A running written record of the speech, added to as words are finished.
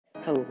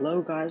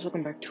Hello guys,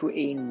 welcome back to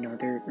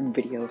another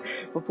video.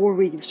 Before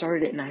we get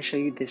started and I show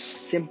you this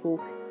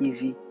simple,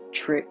 easy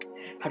trick,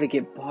 how to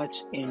get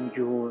bots in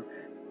your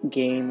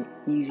game,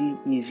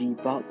 easy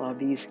bot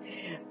lobbies,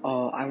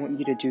 I want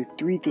you to do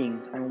three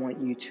things. I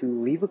want you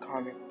to leave a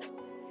comment,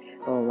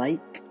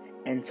 like,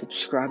 and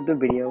subscribe the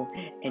video,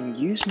 and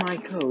use my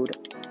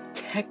code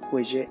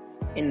TechWidget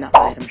in the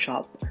item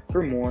shop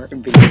for more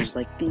videos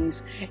like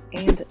these,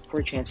 and for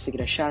a chance to get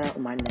a shout out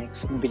in my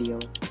next video.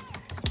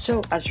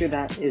 So after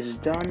that is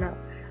done,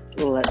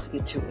 let's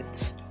get to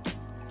it.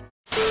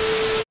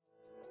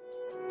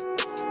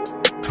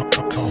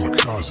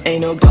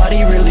 Ain't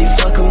nobody really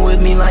fucking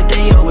with me like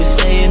they always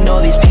saying.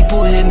 All these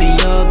people hit me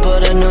up,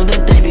 but I know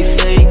that they be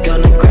fake.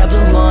 Gonna grab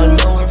the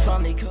lawnmower,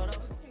 finally cut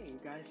off. Hey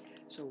guys,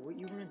 so what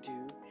you want to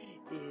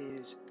do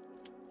is,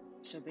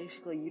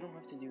 basically you don't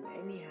have to do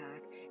any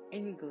hack,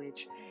 any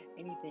glitch,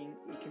 anything.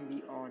 It can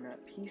be on a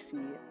PC,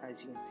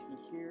 as you can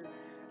see here.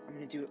 I'm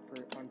going to do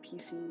it on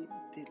PC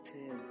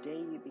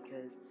today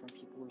because some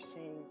people were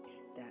saying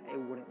that it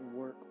wouldn't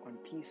work on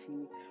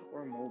PC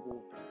or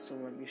mobile, so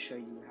let me show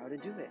you how to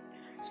do it.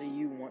 So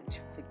you want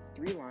to click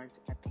three lines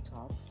at the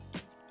top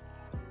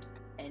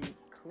and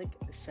click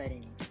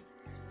settings.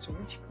 So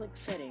once you click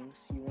settings,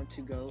 you want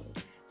to go,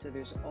 so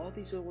there's all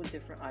these little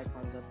different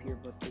icons up here,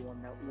 but the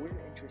one that we're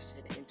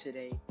interested in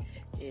today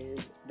is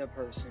the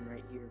person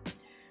right here.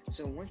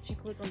 So once you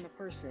click on the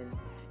person,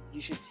 you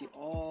should see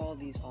all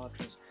these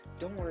options.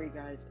 Don't worry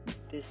guys,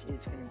 this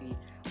is going to be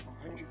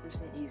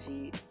 100%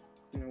 easy.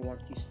 I'm going to walk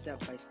you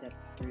step by step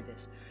through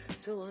this.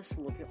 So let's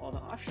look at all the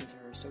options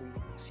here so we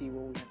can see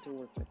what we have to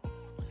work with.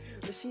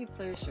 Receive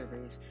player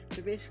surveys.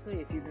 So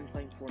basically, if you've been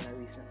playing Fortnite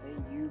recently,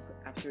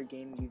 after a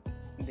game,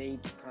 they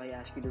probably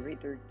ask you to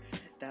rate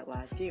that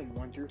last game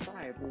 1 through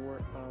 5,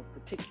 or a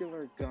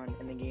particular gun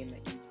in the game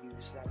that you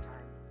used that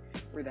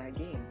time or that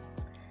game.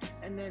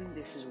 And then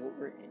this is what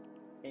we're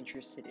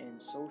interested in: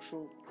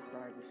 social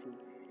privacy,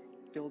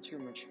 filter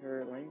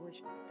mature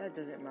language. That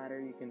doesn't matter,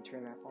 you can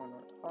turn that on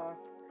or off.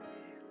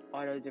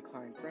 Auto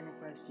decline friend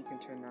requests, you can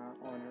turn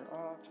that on or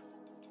off.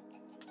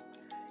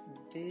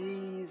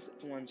 These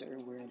ones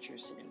we're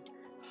interested in.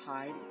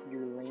 Hide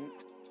your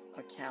linked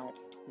account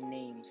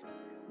names.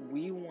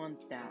 We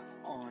want that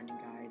on,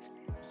 guys.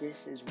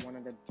 This is one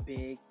of the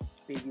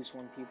biggest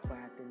one people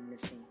have been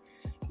missing.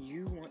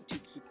 You want to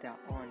keep that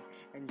on,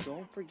 and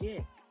don't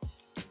forget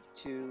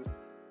to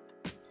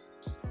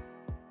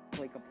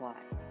click apply.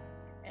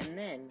 And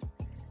then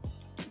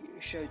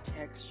show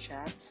text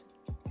chats.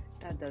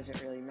 That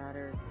doesn't really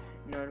matter.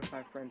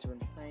 Notify friends when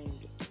playing.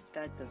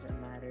 That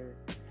doesn't matter.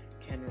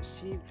 Can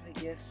receive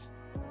gifts.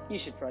 You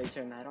should probably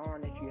turn that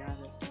on if you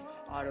haven't.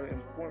 Auto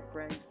import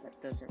friends.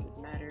 That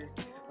doesn't matter.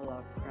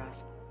 Allow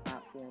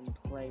cross-platform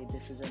play.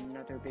 This is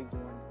another big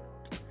one.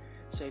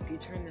 So if you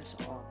turn this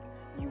off,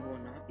 you will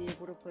not be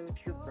able to play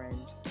with your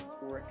friends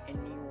or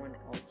anyone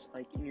else,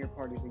 like in your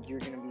party, that you're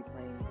going to be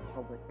playing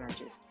public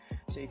matches.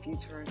 So if you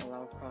turn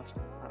allow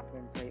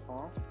cross-platform play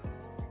off,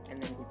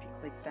 and then if you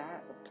click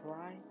that,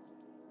 apply,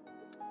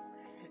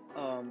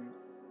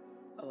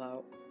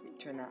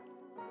 turn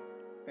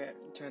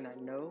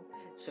that no,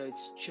 so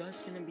it's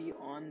just going to be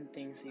on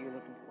things that you're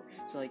looking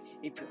for. So like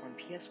if you're on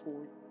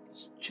PS4,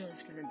 it's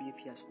just going to be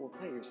PS4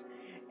 players,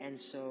 and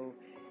so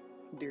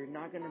they're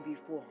not going to be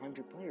full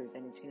 100 players,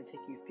 and it's going to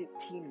take you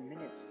 15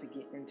 minutes to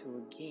get into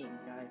a game,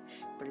 guys,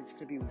 but it's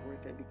going to be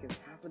worth it because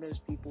half of those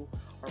people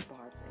are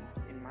bots,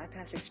 and in my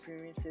past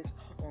experiences,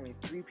 only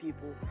 3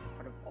 people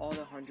out of all the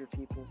 100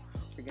 people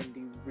are going to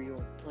be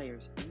real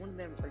players, and one of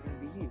them are going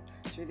to be you.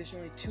 So there's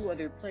only 2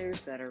 other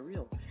players that are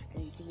real,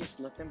 and you can just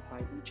let them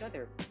fight each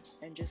other,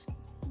 and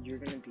you're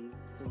going to be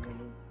the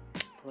winning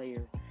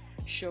player.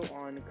 Show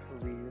on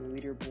career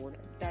leaderboard.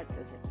 That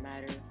doesn't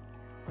matter.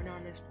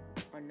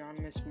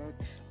 Anonymous mode,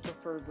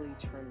 preferably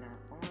turn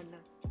that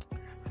on.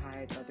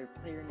 Hide other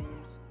player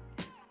names.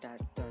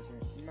 That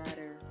doesn't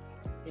matter.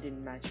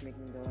 Hidden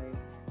matchmaking delay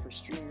for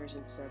streamers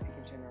and stuff, you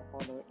can turn that all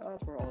the way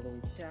up or all the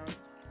way down.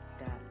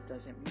 That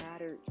doesn't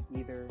matter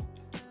either.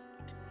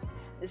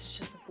 This is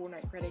just the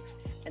Fortnite credits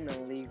and the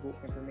legal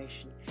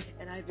information.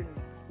 And I've been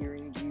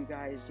hearing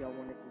y'all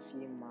wanted to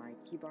see my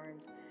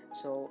keybinds,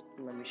 so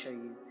let me show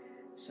you.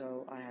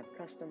 So I have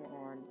custom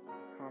on,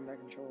 combat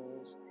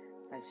controls,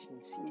 as you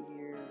can see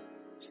here,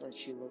 just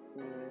let you look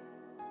through it.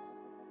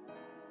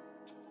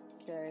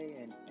 Okay,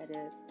 and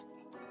edit.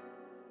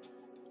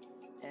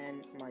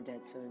 And my dead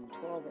zone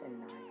 12 and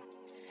 9.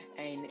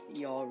 And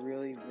y'all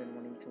really been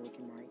wanting to look at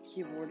my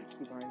keyboard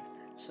keybinds,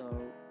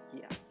 so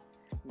yeah.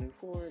 Move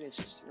forward, it's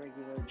just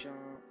regular jump,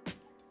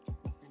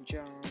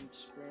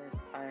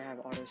 sprint. I have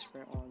auto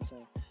sprint on,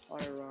 so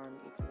auto run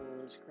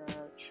equals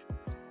crouch,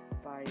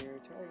 fire,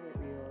 target,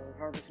 reload,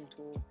 harvesting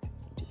tool, 1,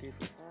 2, 3,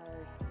 4,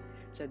 5.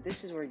 So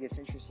this is where it gets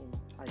interesting.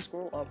 I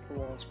scroll up for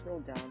wall, scroll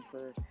down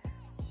for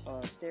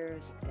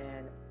stairs,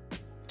 and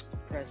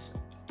press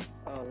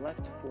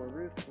left for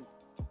roof, and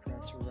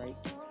press right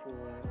for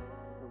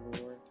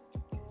floor.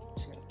 I'm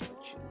just gonna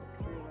let you look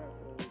through that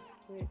really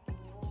quick.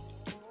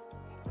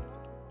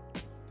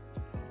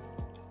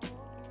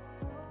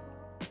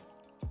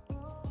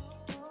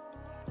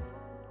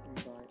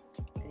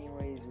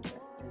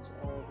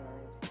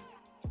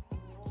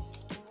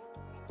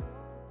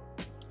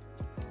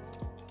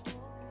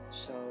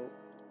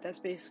 that's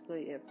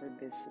basically it for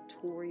this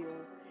tutorial,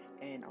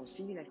 and I'll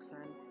see you next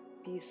time.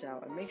 Peace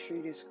out, and make sure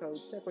you use code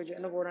STEPWidget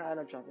in the Fortnite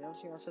item shop. I'll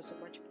see you all so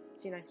much.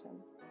 See you next time.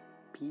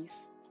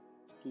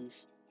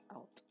 Peace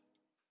out.